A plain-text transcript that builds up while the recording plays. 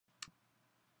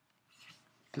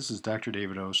This is Dr.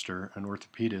 David Oster, an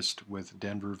orthopedist with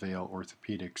Denver-Vail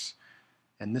Orthopedics,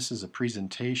 and this is a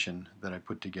presentation that I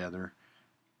put together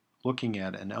looking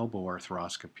at an elbow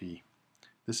arthroscopy.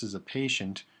 This is a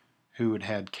patient who had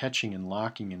had catching and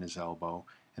locking in his elbow,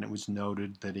 and it was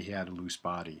noted that he had a loose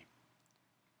body.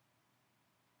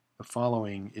 The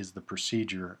following is the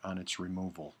procedure on its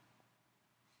removal.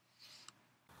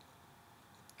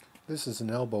 This is an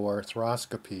elbow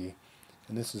arthroscopy,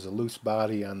 and this is a loose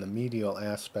body on the medial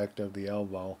aspect of the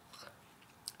elbow,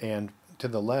 and to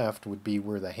the left would be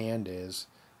where the hand is,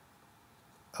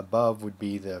 above would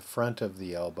be the front of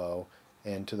the elbow,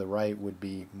 and to the right would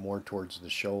be more towards the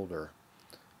shoulder.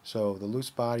 So the loose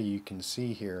body you can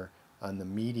see here on the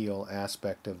medial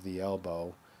aspect of the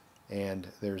elbow, and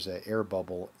there's an air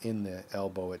bubble in the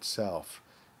elbow itself.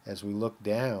 As we look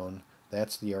down,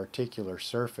 that's the articular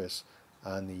surface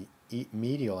on the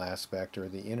medial aspect or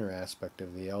the inner aspect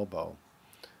of the elbow.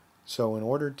 So in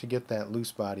order to get that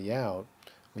loose body out,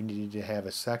 we needed to have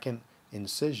a second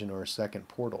incision or a second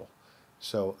portal.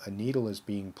 So a needle is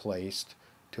being placed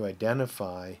to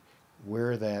identify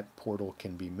where that portal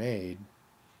can be made,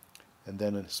 and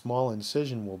then a small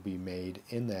incision will be made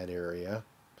in that area.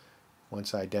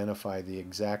 Once I identify the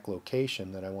exact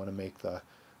location that I want to make the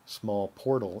small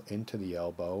portal into the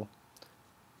elbow,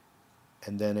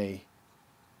 and then a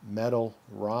metal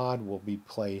rod will be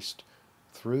placed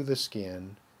through the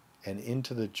skin and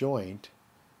into the joint,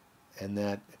 and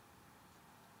that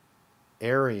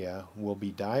area will be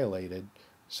dilated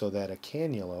so that a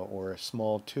cannula or a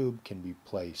small tube can be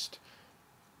placed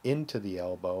into the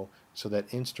elbow so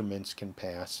that instruments can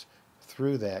pass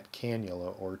through that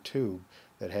cannula or tube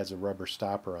that has a rubber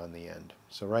stopper on the end.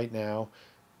 So right now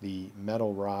the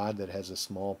metal rod that has a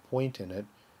small point in it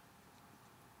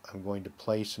I'm going to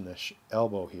place in the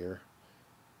elbow here,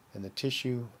 and the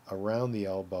tissue around the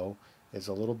elbow is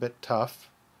a little bit tough,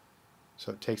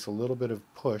 so it takes a little bit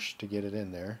of push to get it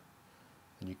in there.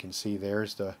 And you can see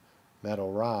there's the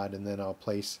metal rod, and then I'll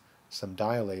place some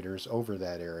dilators over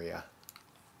that area.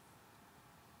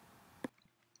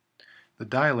 The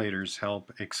dilators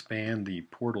help expand the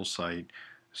portal site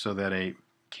so that a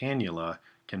cannula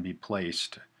can be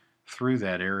placed through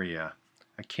that area.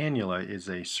 A cannula is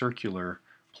a circular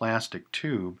plastic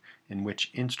tube in which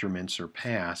instruments are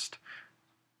passed.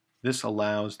 This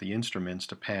allows the instruments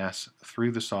to pass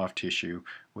through the soft tissue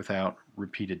without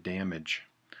repeated damage.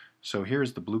 So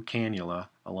here's the blue cannula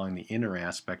along the inner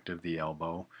aspect of the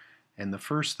elbow, and the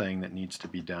first thing that needs to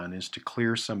be done is to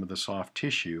clear some of the soft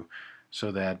tissue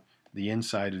so that the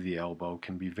inside of the elbow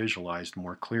can be visualized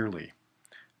more clearly.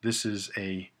 This is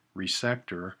a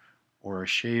resector or a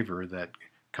shaver that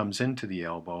comes into the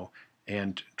elbow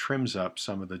and trims up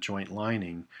some of the joint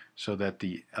lining so that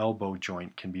the elbow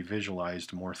joint can be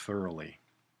visualized more thoroughly.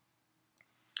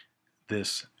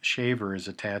 This shaver is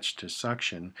attached to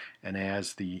suction, and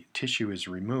as the tissue is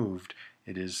removed,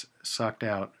 it is sucked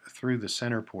out through the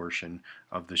center portion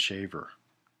of the shaver.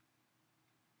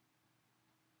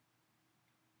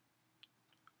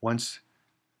 Once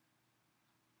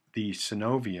the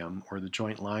synovium or the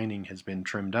joint lining has been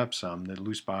trimmed up some, the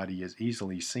loose body is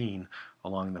easily seen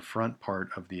along the front part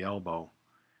of the elbow.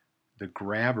 The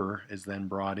grabber is then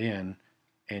brought in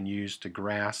and used to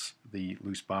grasp the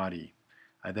loose body.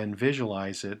 I then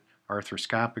visualize it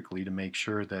arthroscopically to make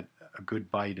sure that a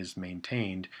good bite is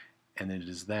maintained, and it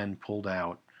is then pulled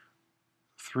out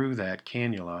through that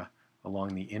cannula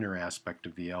along the inner aspect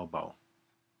of the elbow.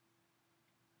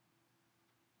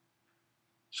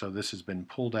 So this has been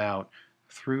pulled out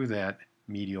through that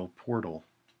medial portal,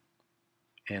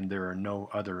 and there are no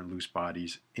other loose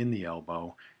bodies in the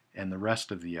elbow, and the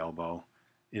rest of the elbow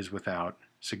is without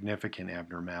significant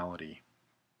abnormality.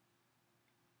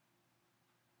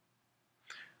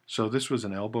 So this was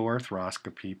an elbow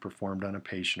arthroscopy performed on a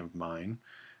patient of mine.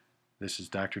 This is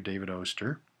Dr. David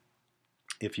Oster.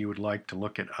 If you would like to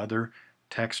look at other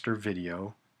text or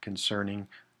video concerning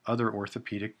other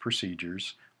orthopedic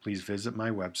procedures, please visit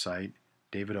my website,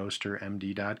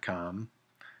 davidostermd.com.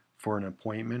 For an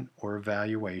appointment or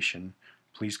evaluation,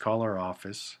 please call our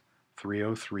office,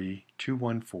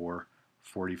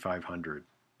 303-214-4500.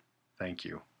 Thank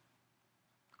you.